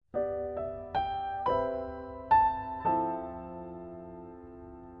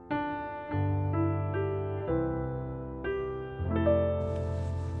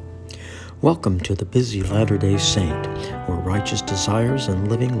Welcome to the Busy Latter-day Saint, where righteous desires and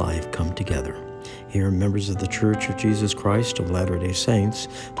living life come together. Here, members of the Church of Jesus Christ of Latter-day Saints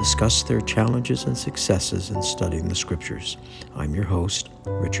discuss their challenges and successes in studying the Scriptures. I'm your host,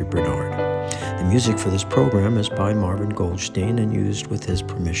 Richard Bernard. The music for this program is by Marvin Goldstein and used with his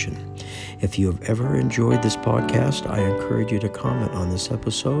permission. If you have ever enjoyed this podcast, I encourage you to comment on this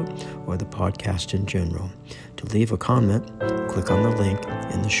episode or the podcast in general. To leave a comment, click on the link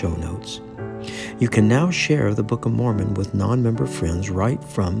in the show notes. You can now share the Book of Mormon with non-member friends right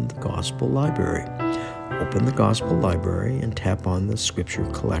from the Gospel Library. Open the Gospel Library and tap on the Scripture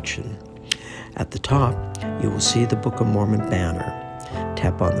collection. At the top, you will see the Book of Mormon banner.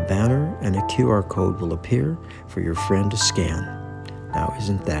 Tap on the banner and a QR code will appear for your friend to scan. Now,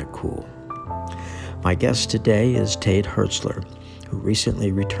 isn't that cool? My guest today is Tate Hertzler, who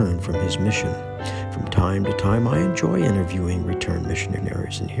recently returned from his mission. From time to time, I enjoy interviewing returned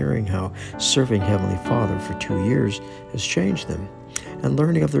missionaries and hearing how serving Heavenly Father for 2 years has changed them, and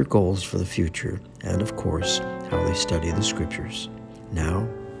learning of their goals for the future, and of course, how they study the Scriptures. Now,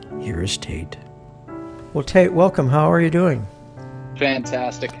 here is Tate. Well, Tate, welcome. How are you doing?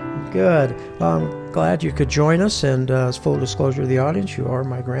 Fantastic. Good. Well, I'm glad you could join us, and as full disclosure to the audience, you are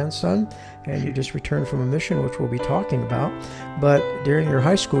my grandson, and you just returned from a mission, which we'll be talking about. But during your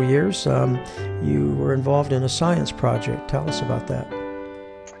high school years, you were involved in a science project. Tell us about that.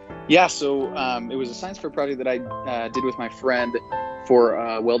 Yeah, so it was a science fair project that I did with my friend for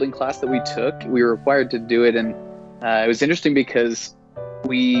a welding class that we took. We were required to do it, and it was interesting because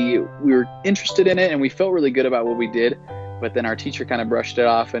we were interested in it, and we felt really good about what we did. But then our teacher kind of brushed it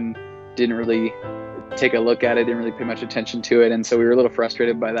off and didn't really take a look at it, didn't really pay much attention to it. And so we were a little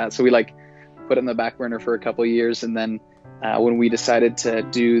frustrated by that. So we put it on the back burner for a couple of years. And then when we decided to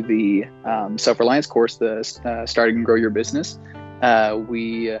do the self-reliance course, the Starting and Grow Your Business,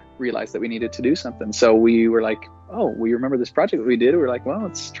 we realized that we needed to do something. So we were like, oh, we remember this project that we did. We were like, well,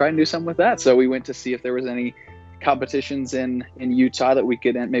 let's try and do something with that. So we went to see if there was any competitions in Utah that we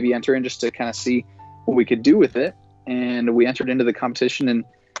could maybe enter in, just to kind of see what we could do with it. And we entered into the competition and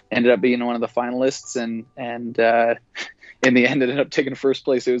ended up being one of the finalists, and in the end ended up taking first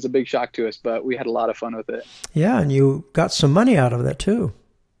place. It was a big shock to us, but we had a lot of fun with it. Yeah, and you got some money out of that too.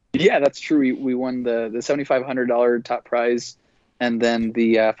 Yeah, that's true. We won the $7,500 top prize, and then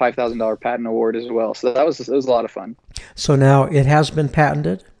the $5,000 patent award as well. So it was a lot of fun. So now it has been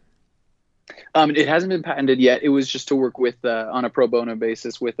patented? It hasn't been patented yet. It was just to work with on a pro bono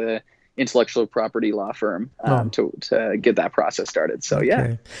basis with a intellectual property law firm to get that process started. So,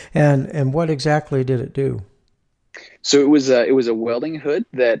 okay. Yeah. And what exactly did it do? So it was a welding hood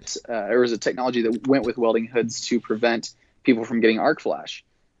that there was a technology that went with welding hoods to prevent people from getting arc flash,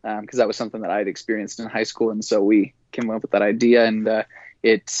 because that was something that I had experienced in high school. And so we came up with that idea, and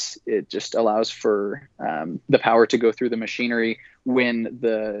it just allows for the power to go through the machinery when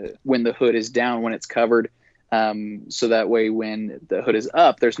the hood is down, when it's covered. So that way, when the hood is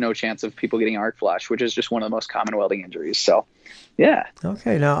up, there's no chance of people getting arc flash, which is just one of the most common welding injuries. So, yeah.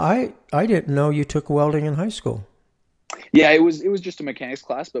 Okay. Now, I didn't know you took welding in high school. Yeah, it was just a mechanics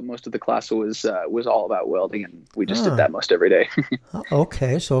class, but most of the class was all about welding, and we just did that most every day.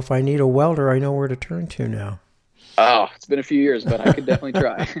 Okay. So if I need a welder, I know where to turn to now. Oh, it's been a few years, but I could definitely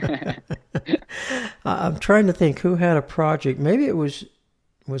try. I'm trying to think who had a project. Maybe it was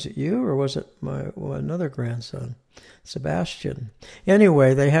it you, or was it another grandson, Sebastian?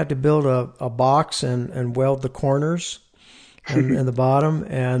 Anyway, they had to build a box and weld the corners and the bottom,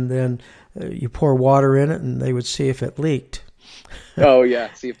 and then you pour water in it, and they would see if it leaked. Oh,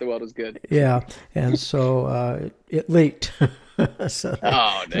 yeah, see if the weld was good. Yeah, and so it leaked. So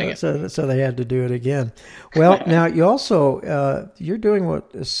they had to do it again. Well, now you also you're doing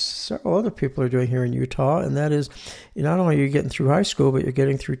what several other people are doing here in Utah, and that is, not only are you getting through high school, but you're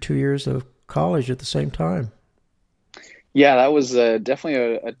getting through 2 years of college at the same time. Yeah, that was definitely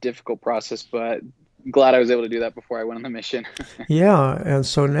a difficult process, but I'm glad I was able to do that before I went on the mission. Yeah, and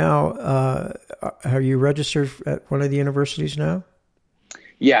so now are you registered at one of the universities now?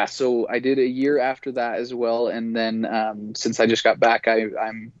 Yeah, so I did a year after that as well, and then since I just got back,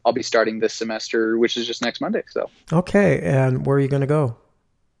 I'll be starting this semester, which is just next Monday. So okay, and where are you going to go?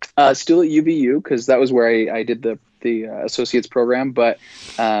 Still at UVU, because that was where I did the associate's program, but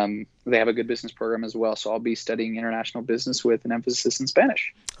they have a good business program as well. So I'll be studying international business with an emphasis in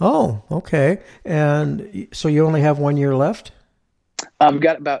Spanish. Oh, okay. And so you only have 1 year left? I've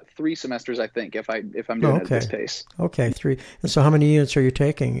got about 3 semesters, I think, if I'm doing it at this pace. Okay, 3. And so how many units are you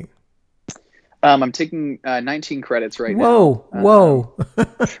taking? I'm taking 19 credits right now. Whoa, whoa.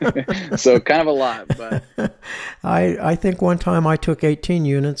 So kind of a lot, but I think one time I took 18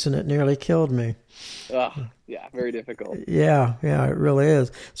 units and it nearly killed me. yeah, very difficult. Yeah, yeah, it really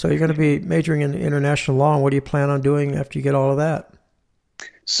is. So you're going to be majoring in international law, and what do you plan on doing after you get all of that?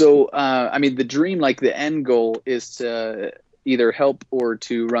 So, I mean, the dream, like the end goal, is to either help or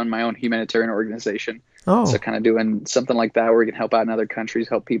to run my own humanitarian organization. So, Oh, kind of doing something like that where we can help out in other countries,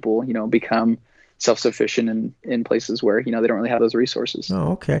 help people, become self-sufficient in places where they don't really have those resources.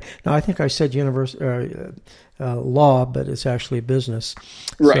 oh, okay. Now I think I said law, but it's actually business.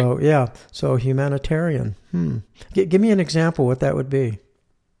 Right. So yeah, so humanitarian. Give me an example what that would be.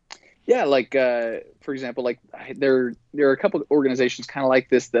 Yeah, like for example, like there are a couple of organizations kind of like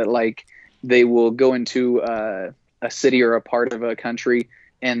this that like they will go into a city or a part of a country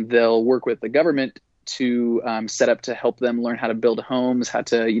and they'll work with the government to set up to help them learn how to build homes, how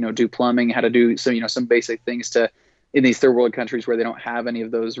to do plumbing, how to do some basic things to in these third world countries where they don't have any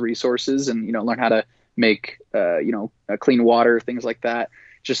of those resources, and learn how to make clean water, things like that,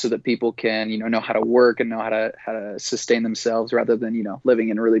 just so that people can know how to work and know how to sustain themselves rather than living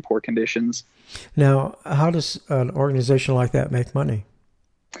in really poor conditions. Now, how does an organization like that make money?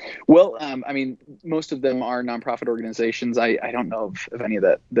 Well, I mean, most of them are nonprofit organizations. I don't know of any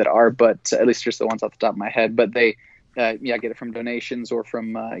that are, but at least just the ones off the top of my head. But they, get it from donations or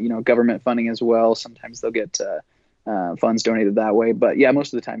from government funding as well. Sometimes they'll get funds donated that way. But yeah,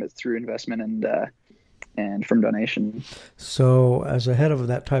 most of the time it's through investment and from donation. So, as a head of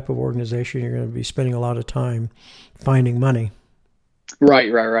that type of organization, you're going to be spending a lot of time finding money. Right.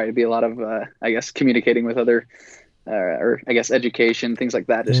 It'd be a lot of, I guess, communicating with other, or I guess education, things like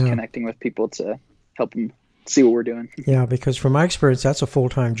that, just Yeah. connecting with people to help them see what we're doing. Yeah, because from my experience, that's a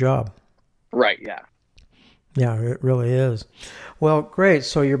full-time job. Right. Yeah. Yeah, it really is. Well, great.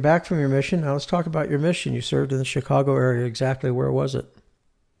 So you're back from your mission. Now let's talk about your mission. You served in the Chicago area. Exactly where was it?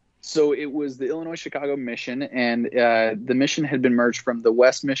 So it was the Illinois-Chicago mission, and the mission had been merged from the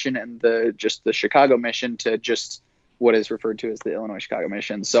West mission and the Chicago mission to just what is referred to as the Illinois-Chicago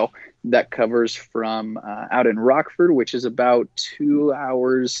mission. So that covers from out in Rockford, which is about 2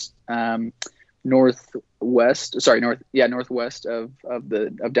 hours northwest of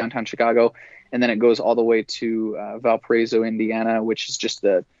downtown Chicago, and then it goes all the way to Valparaiso, Indiana, which is just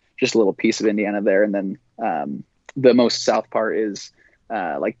a little piece of Indiana there, and then the most south part is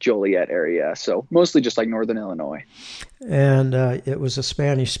like Joliet area, so mostly just like northern Illinois. And it was a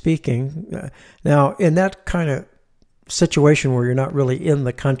Spanish speaking. Now, in that kind of situation where you're not really in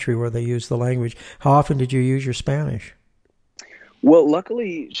the country where they use the language, how often did you use your Spanish? Well,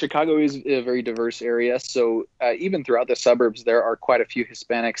 luckily, Chicago is a very diverse area, so even throughout the suburbs, there are quite a few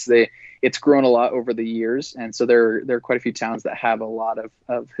Hispanics. It's grown a lot over the years, and so there are quite a few towns that have a lot of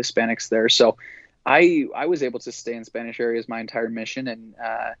Hispanics there. So I was able to stay in Spanish areas my entire mission, and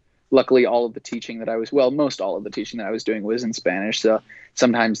luckily most all of the teaching that I was doing was in Spanish. So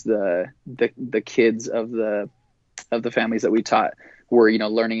sometimes the kids of the families that we taught were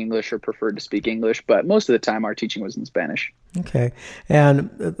learning English or preferred to speak English, but most of the time our teaching was in Spanish. Okay. And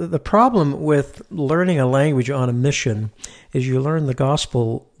the problem with learning a language on a mission is you learn the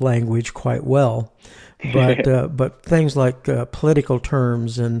gospel language quite well, but things like political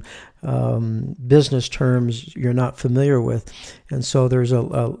terms and business terms you're not familiar with, and so there's a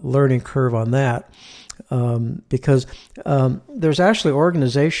learning curve on that. Because there's actually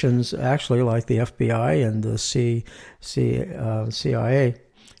organizations, actually like the FBI and the CIA,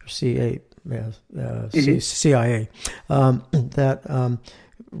 CIA, that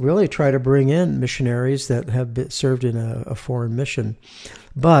really try to bring in missionaries that have served in a foreign mission.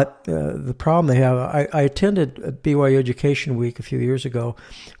 But the problem they have, I attended BYU Education Week a few years ago,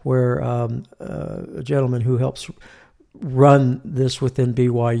 where a gentleman who helps run this within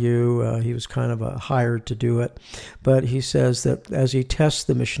BYU. He was kind of hired to do it, but he says that as he tests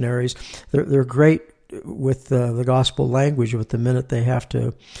the missionaries, they're great with the gospel language, but the minute they have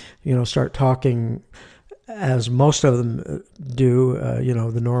to, start talking as most of them do,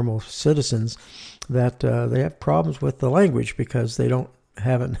 the normal citizens, that they have problems with the language because they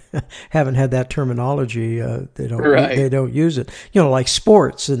haven't had that terminology. They don't use it. Like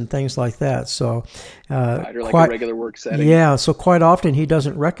sports and things like that. So, or like a regular work setting. Yeah. So quite often he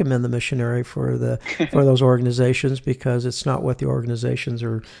doesn't recommend the missionary for those organizations because it's not what the organizations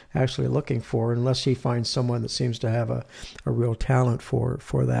are actually looking for, unless he finds someone that seems to have a real talent for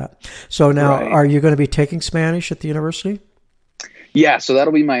that. So now, Are you going to be taking Spanish at the university? Yeah. So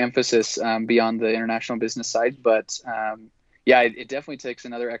that'll be my emphasis beyond the international business side, but. Yeah, it definitely takes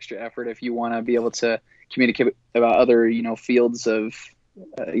another extra effort if you want to be able to communicate about other, fields of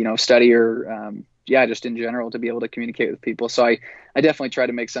study or just in general to be able to communicate with people. So I definitely tried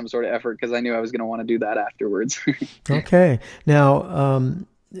to make some sort of effort because I knew I was going to want to do that afterwards. Okay. Now,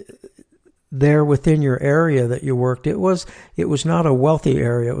 there within your area that you worked, it was not a wealthy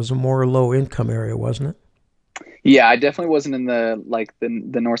area. It was a more low income area, wasn't it? Yeah, I definitely wasn't in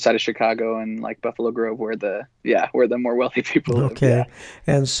the north side of Chicago and like Buffalo Grove where the more wealthy people live. Okay. Yeah,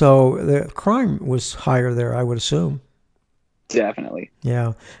 And so the crime was higher there, I would assume. definitely.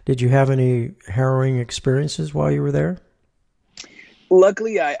 Yeah. Did you have any harrowing experiences while you were there?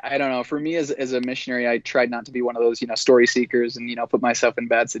 Luckily, I don't know. For me as a missionary, I tried not to be one of those, story seekers and, put myself in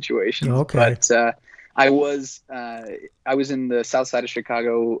bad situations. Okay. But I was in the south side of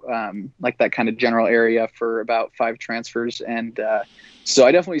Chicago, like that kind of general area for about 5 transfers. And so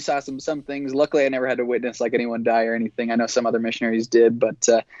I definitely saw some things. Luckily, I never had to witness like anyone die or anything. I know some other missionaries did, but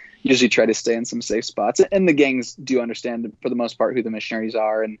usually try to stay in some safe spots. And the gangs do understand for the most part who the missionaries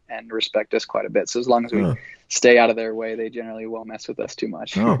are and respect us quite a bit. So as long as we stay out of their way, they generally won't mess with us too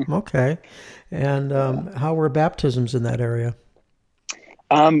much. Oh, okay. And how were baptisms in that area?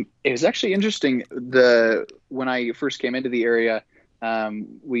 It was actually interesting. When I first came into the area, I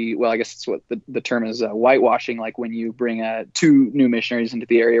guess it's what the term is, whitewashing. Like when you bring 2 new missionaries into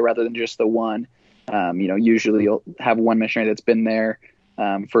the area rather than just the one. Usually you'll have one missionary that's been there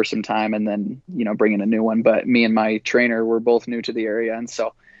for some time and then bring in a new one. But me and my trainer were both new to the area, and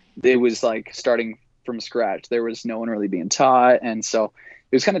so it was like starting from scratch. There was no one really being taught, and so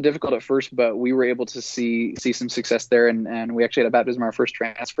it was kind of difficult at first, but we were able to see some success there, and we actually had a baptism our first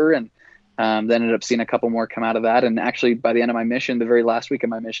transfer, and then ended up seeing a couple more come out of that. And actually, by the end of my mission, the very last week of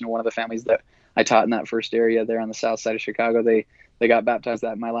my mission, one of the families that I taught in that first area there on the south side of Chicago, they got baptized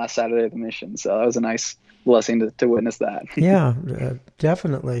that my last Saturday of the mission. So that was a nice blessing to witness that. Yeah,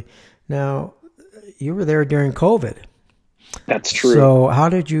 definitely. Now, you were there during COVID. That's true. So how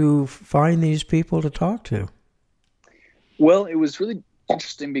did you find these people to talk to? Well, it was really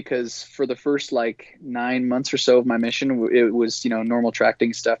interesting because for the first 9 months or so of my mission, it was normal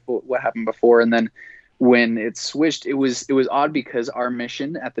tracting stuff, what happened before, and then when it switched, it was odd because our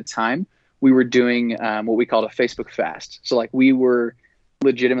mission at the time, we were doing what we called a Facebook fast. So we were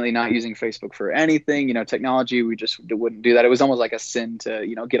legitimately not using Facebook for anything, technology. We just wouldn't do that. It was almost like a sin to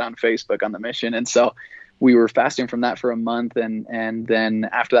get on Facebook on the mission, and so we were fasting from that for a month, and then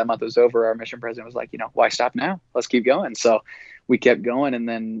after that month was over, our mission president was like, why stop now? Let's keep going. So we kept going, and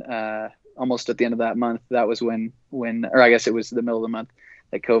then almost at the end of that month, that was when, or I guess it was the middle of the month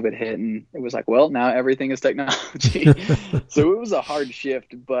that COVID hit, and it was like, well, now everything is technology. So it was a hard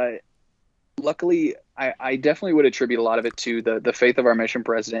shift, but luckily, I definitely would attribute a lot of it to the faith of our mission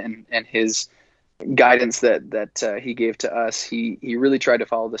president and his guidance that he gave to us. He really tried to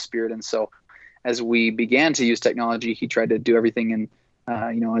follow the Spirit, and so as we began to use technology, he tried to do everything and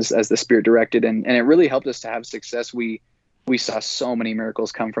as the Spirit directed, and it really helped us to have success. We saw so many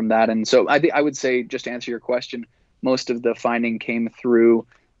miracles come from that, and so I would say, just to answer your question, most of the finding came through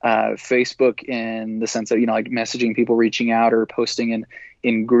Facebook, in the sense of messaging people, reaching out, or posting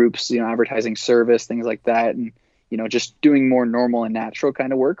in groups, advertising service, things like that, and just doing more normal and natural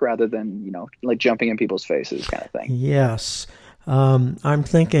kind of work rather than jumping in people's faces kind of thing. Yes. I'm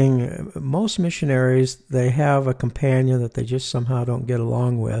thinking most missionaries, they have a companion that they just somehow don't get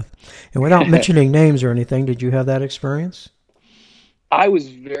along with. And without mentioning names or anything, did you have that experience? I was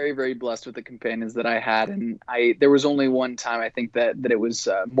very, very blessed with the companions that I had. And there was only one time I think that it was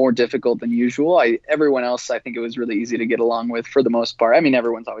more difficult than usual. Everyone else, I think it was really easy to get along with for the most part. I mean,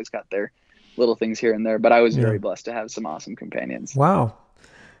 everyone's always got their little things here and there, but I was very blessed to have some awesome companions. Wow.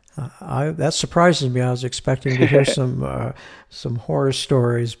 That surprises me. I was expecting to hear some horror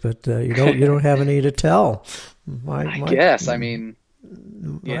stories, but you don't have any to tell. I guess. I mean,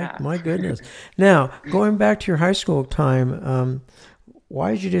 my goodness. Now, going back to your high school time,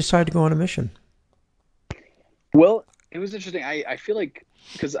 why did you decide to go on a mission? Well, it was interesting. I feel like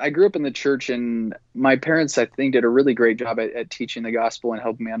because I grew up in the church, and my parents, I think, did a really great job at teaching the gospel and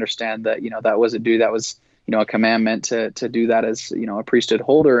helping me understand that that was a duty, that was a commandment to do that as a priesthood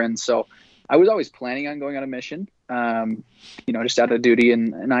holder. And so I was always planning on going on a mission, just out of duty.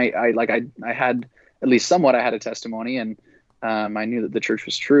 And I had at least somewhat, I had a testimony, and I knew that the church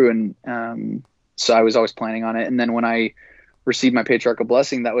was true. And so I was always planning on it. And then when I received my patriarchal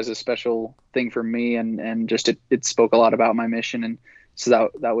blessing, that was a special thing for me. And just, it spoke a lot about my mission. And so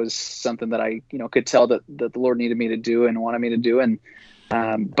that was something that I, could tell that the Lord needed me to do and wanted me to do. And,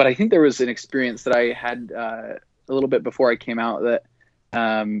 but I think there was an experience that I had a little bit before I came out that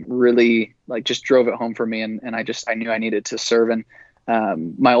really just drove it home for me. And I knew I needed to serve. And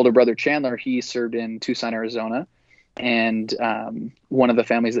my older brother, Chandler, he served in Tucson, Arizona. and one of the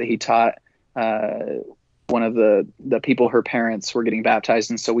families that he taught, one of the people, her parents were getting baptized,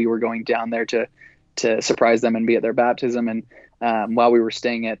 and so we were going down there to surprise them and be at their baptism. And while we were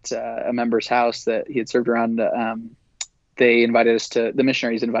staying at a member's house that he had served around, the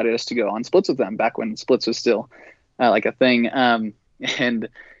missionaries invited us to go on splits with them back when splits was still like a thing. And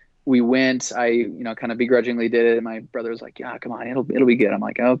we went. I, kind of begrudgingly did it. And my brother was like, "Yeah, come on, it'll be good." I'm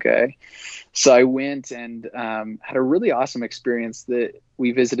like, "Okay." So I went and had a really awesome experience. That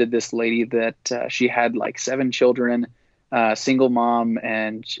we visited this lady that she had like 7 children, single mom,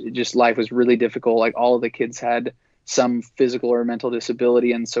 and just life was really difficult. Like all of the kids had some physical or mental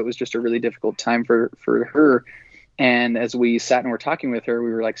disability, and so it was just a really difficult time for her. And as we sat and were talking with her,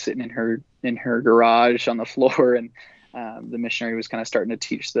 we were like sitting in her garage on the floor, and the missionary was kind of starting to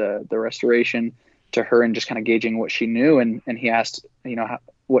teach the restoration to her and just kind of gauging what she knew. And he asked,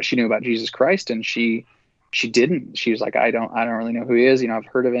 what she knew about Jesus Christ. And she didn't. She was like, I don't really know who he is. I've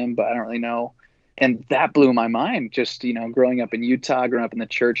heard of him, but I don't really know. And that blew my mind. Just, growing up in Utah, growing up in the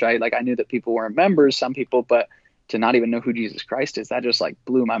church, I knew that people weren't members, some people, but to not even know who Jesus Christ is, that just like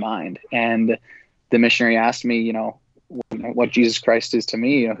blew my mind. And the missionary asked me, what Jesus Christ is to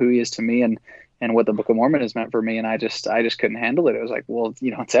me, who he is to me, and what the Book of Mormon has meant for me. And I just couldn't handle it. It was like, well,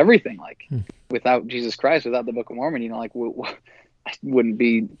 it's everything. Like without Jesus Christ, without the Book of Mormon, I wouldn't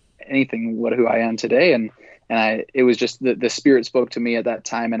be anything who I am today. And it was just the Spirit spoke to me at that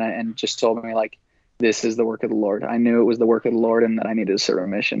time and just told me like, this is the work of the Lord. I knew it was the work of the Lord and that I needed to serve a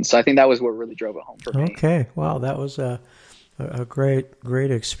mission. So I think that was what really drove it home for me. Okay. Wow. That was a great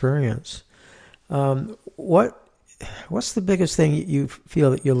experience. What's the biggest thing you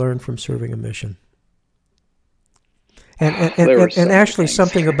feel that you learned from serving a mission? And actually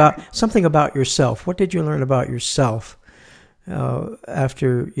something about yourself. What did you learn about yourself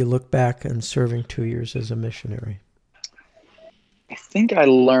after you look back and serving 2 years as a missionary? I think I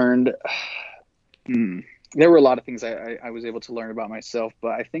learned. There were a lot of things I was able to learn about myself,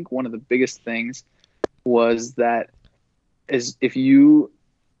 but I think one of the biggest things was that if you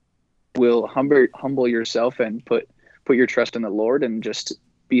will humble yourself and put your trust in the Lord and just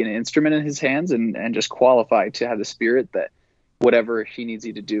be an instrument in his hands and just qualify to have the Spirit, that whatever he needs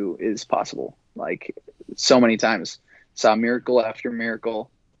you to do is possible. Like so many times saw miracle after miracle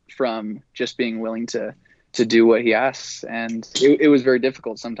from just being willing to do what he asks. And it was very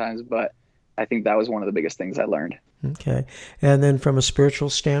difficult sometimes, but I think that was one of the biggest things I learned. Okay. And then from a spiritual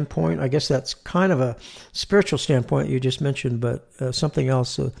standpoint, I guess that's kind of a spiritual standpoint you just mentioned, but something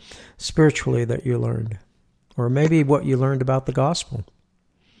else spiritually that you learned, or maybe what you learned about the gospel.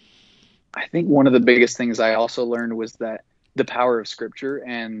 I think one of the biggest things I also learned was that the power of Scripture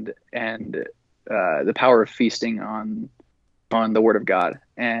and the power of feasting on the Word of God.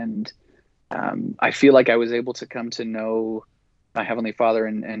 And I feel like I was able to come to know my Heavenly Father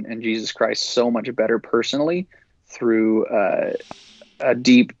and Jesus Christ so much better personally through a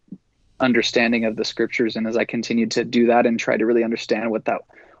deep understanding of the Scriptures. And as I continued to do that and try to really understand what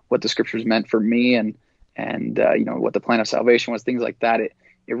the Scriptures meant for me and what the plan of salvation was, things like that,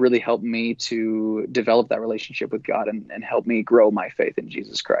 it really helped me to develop that relationship with God and help me grow my faith in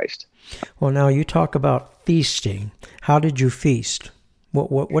Jesus Christ. Well, now you talk about feasting. How did you feast?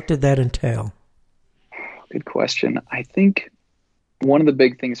 What did that entail? Good question. I think one of the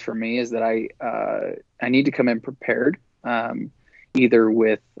big things for me is that I need to come in prepared, either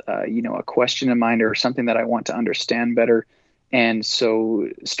with a question in mind or something that I want to understand better. And so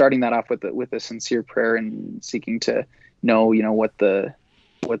starting that off with a sincere prayer and seeking to know what the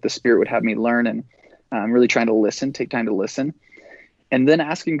Spirit would have me learn, and really trying to take time to listen, and then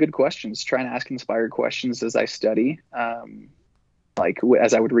asking good questions, trying to ask inspired questions as I study. Like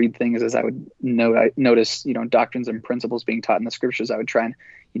as I would read things, as I would notice, doctrines and principles being taught in the Scriptures, I would try and,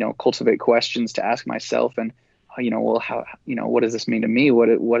 cultivate questions to ask myself and, how, what does this mean to me?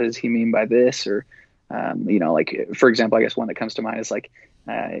 What does he mean by this? Or, like, for example, I guess one that comes to mind is like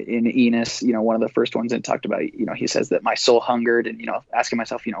in Enos, one of the first ones that talked about, he says that my soul hungered, and, asking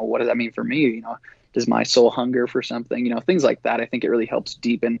myself, what does that mean for me? Does my soul hunger for something? Things like that. I think it really helps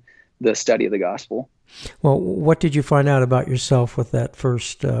deepen the study of the gospel. Well, what did you find out about yourself with that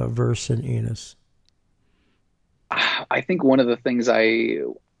first verse in Enos? I think one of the things I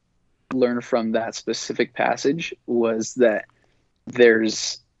learned from that specific passage was that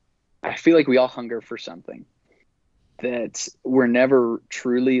I feel like we all hunger for something, that we're never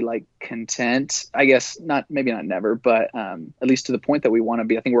truly like content. I guess maybe not never, but at least to the point that we want to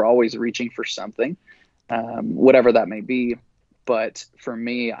be. I think we're always reaching for something, whatever that may be. But for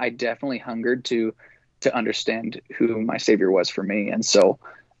me, I definitely hungered to understand who my Savior was for me. And so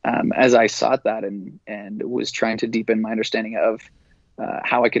as I sought that and was trying to deepen my understanding of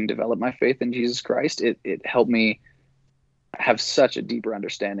how I can develop my faith in Jesus Christ, it helped me have such a deeper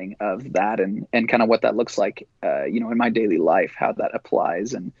understanding of that and kind of what that looks like, in my daily life, how that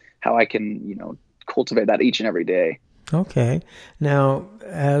applies and how I can, cultivate that each and every day. Okay. Now,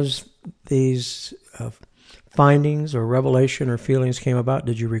 as these findings or revelation or feelings came about,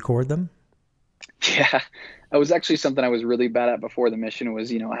 did you record them? Yeah, that was actually something I was really bad at before the mission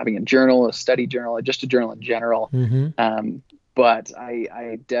was, having a journal, a study journal, just a journal in general. Mm-hmm. But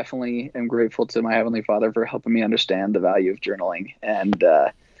I definitely am grateful to my Heavenly Father for helping me understand the value of journaling. And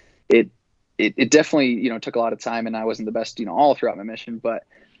it definitely, took a lot of time, and I wasn't the best, all throughout my mission, but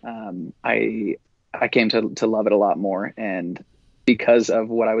I came to love it a lot more. And because of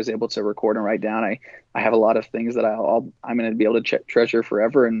what I was able to record and write down, I have a lot of things that I'm going to be able to treasure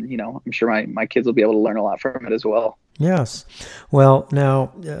forever. And, I'm sure my kids will be able to learn a lot from it as well. Yes. Well,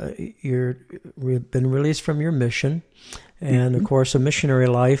 now you've been released from your mission. And, of course, a missionary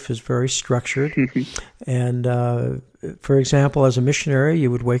life is very structured. And, for example, as a missionary,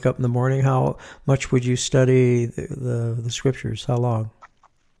 you would wake up in the morning. How much would you study the scriptures? How long?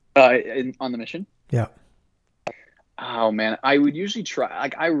 On the mission? Yeah. Oh, man. I would usually try.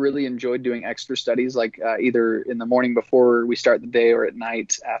 I really enjoyed doing extra studies, either in the morning before we start the day or at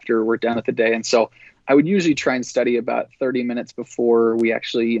night after we're done with the day. And so I would usually try and study about 30 minutes before we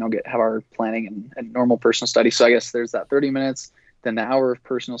actually, have our planning and normal personal study. So I guess there's that 30 minutes, then the hour of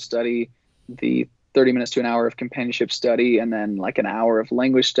personal study, the 30 minutes to an hour of companionship study, and then an hour of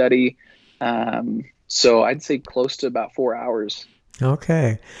language study. So I'd say close to about 4 hours.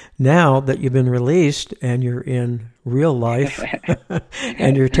 Okay. Now that you've been released and you're in real life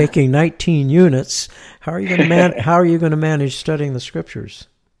and you're taking 19 units, how are you going to manage studying the scriptures?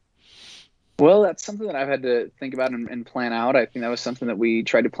 Well, that's something that I've had to think about and plan out. I think that was something that we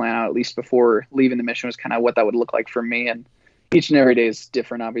tried to plan out at least before leaving the mission, was kind of what that would look like for me. And each and every day is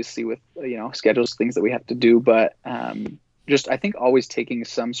different, obviously, with, schedules, things that we have to do. But just, I think, always taking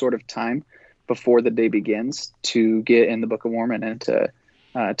some sort of time before the day begins to get in the Book of Mormon and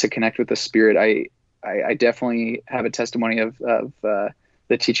to connect with the Spirit. I definitely have a testimony of the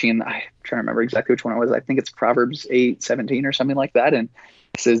teaching, and I'm trying to remember exactly which one it was. I think it's Proverbs 8:17 or something like that. And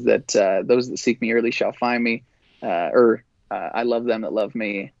it says that those that seek me early shall find me, I love them that love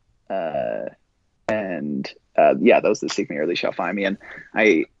me. Those that seek me early shall find me. And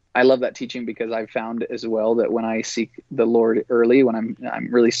I love that teaching because I've found as well that when I seek the Lord early, when I'm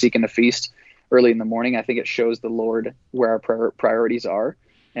really seeking the feast early in the morning, I think it shows the Lord where our priorities are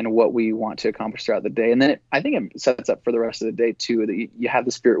and what we want to accomplish throughout the day. And then I think it sets up for the rest of the day too, that you have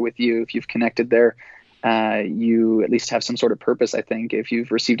the Spirit with you. If you've connected there, you at least have some sort of purpose. I think if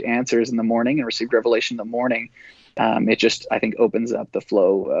you've received answers in the morning and received revelation in the morning, it just, I think, opens up the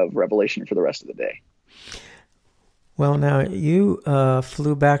flow of revelation for the rest of the day. Well, now you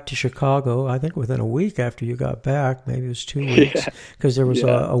flew back to Chicago, I think within a week after you got back. Maybe it was 2 weeks, because there was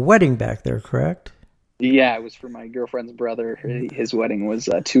a wedding back there, correct? Yeah, it was for my girlfriend's brother. His wedding was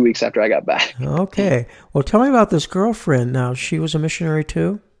 2 weeks after I got back. Okay. Well, tell me about this girlfriend. Now, she was a missionary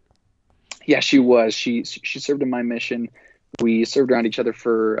too? Yeah, she was. She served in my mission. We served around each other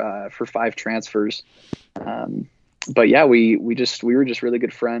for 5 transfers. But yeah, we were just really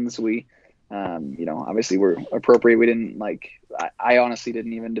good friends. We obviously we're appropriate. We didn't I honestly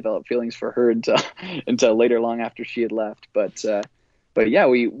didn't even develop feelings for her until later, long after she had left. But yeah,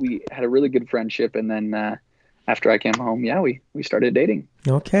 we had a really good friendship. And then after I came home, we started dating.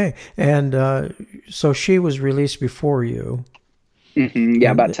 Okay. And so she was released before you. Mm-hmm.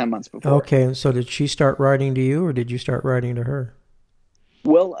 Yeah, about 10 months before. Okay. And so did she start writing to you, or did you start writing to her?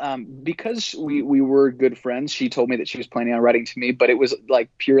 Well, because we were good friends, she told me that she was planning on writing to me, but it was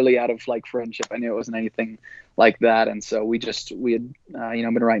purely out of friendship. I knew it wasn't anything like that. And so we had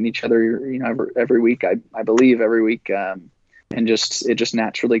been writing each other, every week, I believe every week. And it just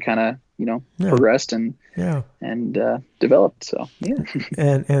naturally kind of, progressed and developed. So, yeah.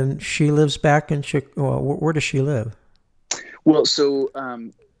 And she lives back in Chicago. Well, where does she live? Well, so,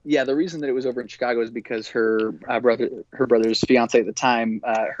 the reason that it was over in Chicago is because her brother's fiance at the time,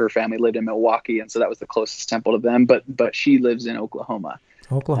 her family lived in Milwaukee, and so that was the closest temple to them. But she lives in Oklahoma.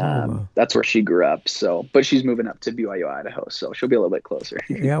 That's where she grew up. So, but she's moving up to BYU, Idaho, so she'll be a little bit closer.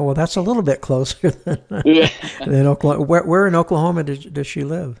 Yeah, well, that's a little bit closer than Oklahoma. Where in Oklahoma does she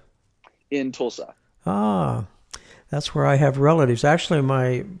live? In Tulsa. Ah, that's where I have relatives. Actually,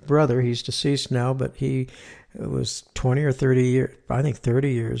 my brother, he's deceased now, but he was 20 or 30 years, I think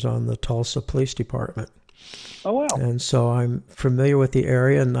 30 years on the Tulsa Police Department. Oh, wow. And so I'm familiar with the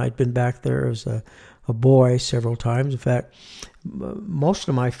area, and I'd been back there as a boy several times. In fact, most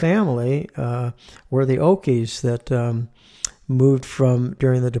of my family were the Okies that moved from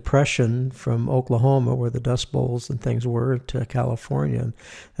during the Depression from Oklahoma, where the Dust Bowls and things were, to California. And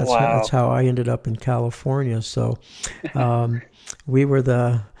that's how I ended up in California. So we were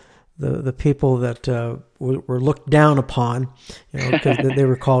the people that were looked down upon, because they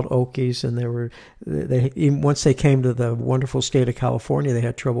were called Okies, and they even once they came to the wonderful state of California, they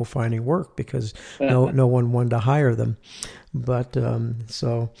had trouble finding work because no one wanted to hire them. But in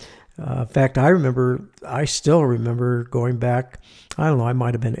fact, I still remember going back, I don't know, I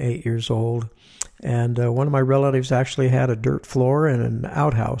might have been 8 years old, and one of my relatives actually had a dirt floor and an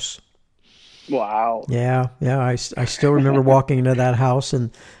outhouse. Wow. Yeah, I still remember walking into that house, and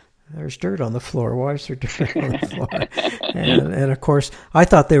there's dirt on the floor. Why is there dirt on the floor? And of course, I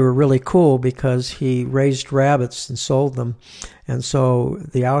thought they were really cool because he raised rabbits and sold them, and so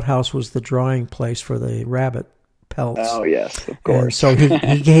the outhouse was the drying place for the rabbit pelts. Oh yes, of course. And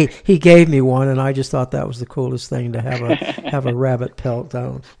so he gave me one, and I just thought that was the coolest thing to have a rabbit pelt. I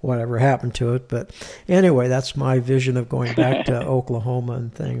don't know whatever happened to it, but anyway, that's my vision of going back to Oklahoma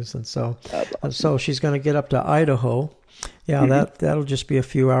and things. And so, so she's going to get up to Idaho. Yeah, that'll just be a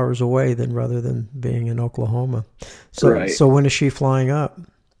few hours away rather than being in Oklahoma. So, So when is she flying up?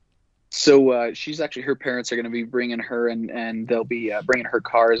 So she's actually, her parents are going to be bringing her, and they'll be bringing her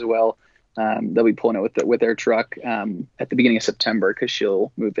car as well. They'll be pulling it with their truck at the beginning of September, because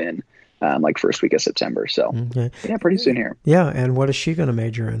she'll move in like first week of September. So yeah, pretty soon here. Yeah, and what is she going to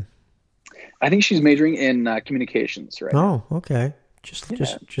major in? I think she's majoring in communications, right? Oh, okay.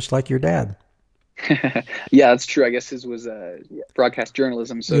 Just like your dad. Yeah, that's true. I guess his was broadcast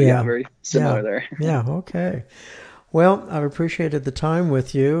journalism, so yeah, very similar there. Yeah, okay. Well, I've appreciated the time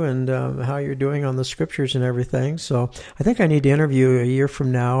with you and how you're doing on the scriptures and everything. So I think I need to interview you a year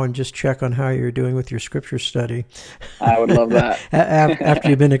from now and just check on how you're doing with your scripture study. I would love that. After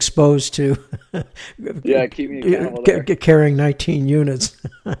you've been exposed to keep me accountable there. Carrying 19 units.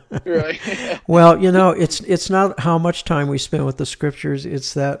 Right. Well, it's not how much time we spend with the scriptures.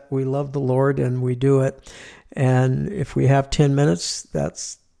 It's that we love the Lord and we do it. And if we have 10 minutes,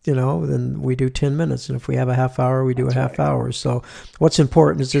 that's then we do 10 minutes. And if we have a half hour, we do a half hour. So what's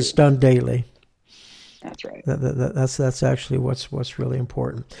important is it's done daily. That's right. That's actually what's really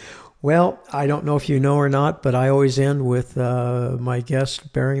important. Well, I don't know if you know or not, but I always end with my guests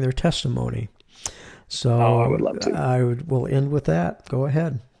bearing their testimony. So I would love to. We'll end with that. Go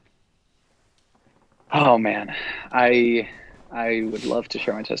ahead. Oh man, I would love to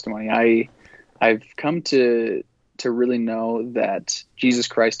share my testimony. I've come to really know that Jesus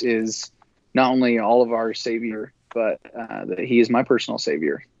Christ is not only all of our Savior, but that He is my personal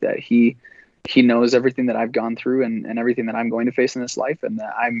Savior, that He knows everything that I've gone through and everything that I'm going to face in this life, and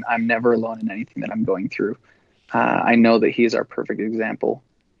that I'm never alone in anything that I'm going through. I know that He is our perfect example,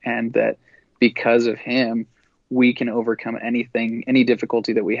 and that because of Him, we can overcome anything, any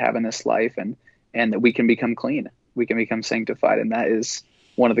difficulty that we have in this life, and that we can become clean, we can become sanctified, and that is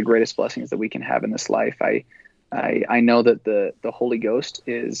one of the greatest blessings that we can have in this life. I know that the Holy Ghost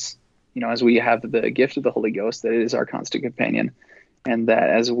is, as we have the gift of the Holy Ghost, that it is our constant companion, and that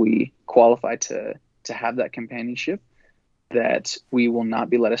as we qualify to have that companionship, that we will not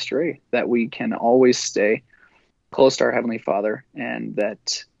be led astray, that we can always stay close to our Heavenly Father, and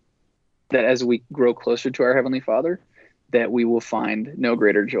that as we grow closer to our Heavenly Father, that we will find no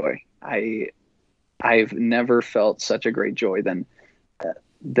greater joy. I've never felt such a great joy than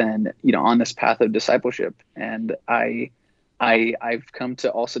on this path of discipleship. And I've come to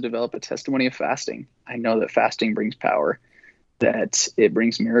also develop a testimony of fasting. I know that fasting brings power, that it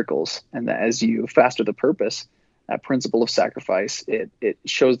brings miracles, and that as you fast with a purpose, that principle of sacrifice, it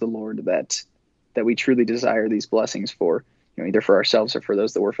shows the Lord that we truly desire these blessings for, either for ourselves or for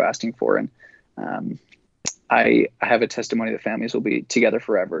those that we're fasting for. And I have a testimony that families will be together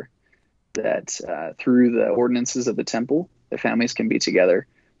forever, that through the ordinances of the temple, the families can be together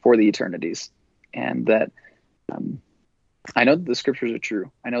for the eternities. And that I know that the scriptures are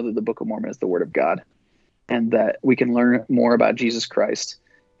true. I know that the Book of Mormon is the Word of God, and that we can learn more about Jesus Christ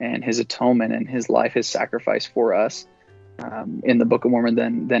and His atonement and His life, His sacrifice for us in the Book of Mormon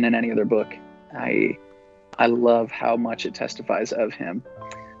than in any other book. I love how much it testifies of Him.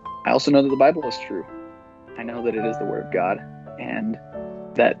 I also know that the Bible is true. I know that it is the Word of God, and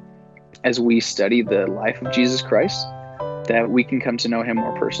that as we study the life of Jesus Christ, that we can come to know Him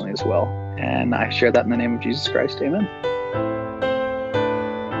more personally as well. And I share that in the name of Jesus Christ. Amen.